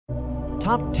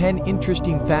Top 10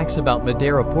 interesting facts about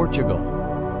Madeira, Portugal.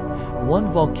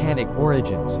 1. Volcanic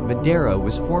origins. Madeira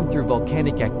was formed through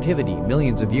volcanic activity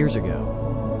millions of years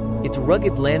ago. Its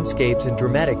rugged landscapes and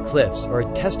dramatic cliffs are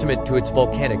a testament to its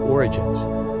volcanic origins.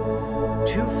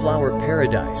 2. Flower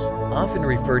paradise. Often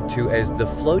referred to as the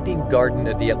floating garden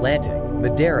of the Atlantic,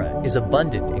 Madeira is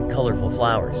abundant in colorful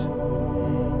flowers.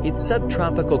 Its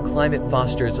subtropical climate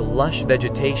fosters lush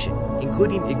vegetation,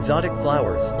 including exotic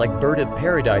flowers like bird of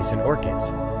paradise and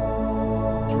orchids.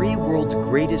 3. World's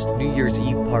greatest New Year's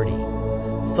Eve party.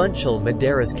 Funchal,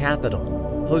 Madeira's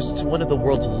capital, hosts one of the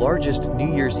world's largest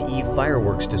New Year's Eve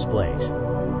fireworks displays.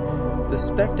 The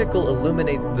spectacle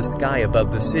illuminates the sky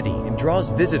above the city and draws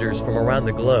visitors from around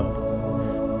the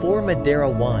globe. 4. Madeira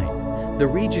wine. The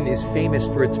region is famous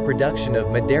for its production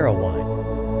of Madeira wine.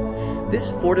 This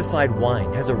fortified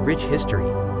wine has a rich history,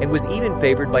 and was even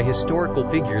favored by historical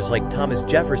figures like Thomas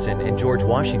Jefferson and George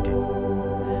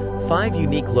Washington. 5.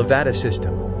 Unique Levada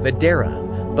system. Madeira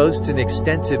boasts an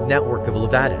extensive network of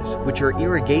levadas, which are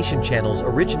irrigation channels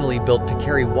originally built to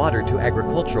carry water to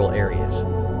agricultural areas.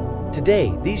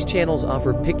 Today, these channels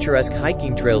offer picturesque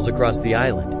hiking trails across the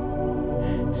island.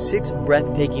 6.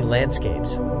 Breathtaking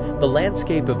landscapes. The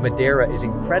landscape of Madeira is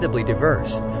incredibly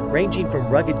diverse, ranging from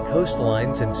rugged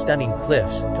coastlines and stunning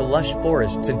cliffs to lush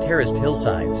forests and terraced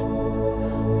hillsides.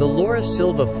 The Laura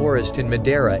Silva Forest in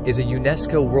Madeira is a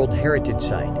UNESCO World Heritage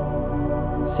Site.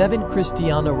 7.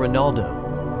 Cristiano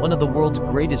Ronaldo. One of the world's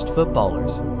greatest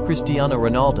footballers, Cristiano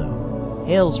Ronaldo,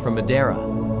 hails from Madeira.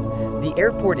 The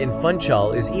airport in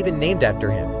Funchal is even named after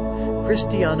him,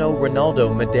 Cristiano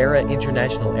Ronaldo Madeira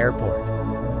International Airport.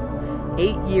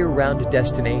 8. Year-round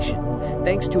destination.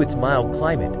 Thanks to its mild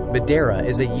climate, Madeira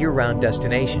is a year-round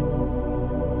destination.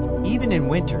 Even in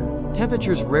winter,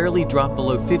 temperatures rarely drop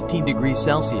below 15 degrees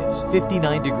Celsius,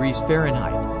 59 degrees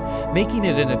Fahrenheit, making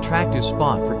it an attractive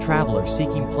spot for travelers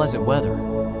seeking pleasant weather.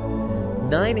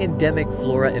 9. Endemic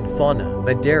flora and fauna.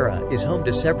 Madeira is home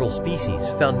to several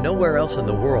species found nowhere else in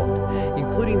the world,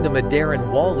 including the Madeiran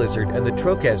wall lizard and the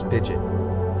Trocas pigeon.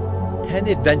 10.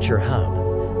 Adventure hub.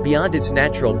 Beyond its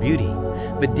natural beauty,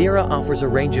 Madeira offers a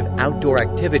range of outdoor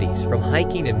activities from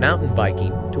hiking and mountain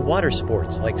biking to water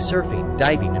sports like surfing,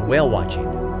 diving, and whale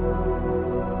watching.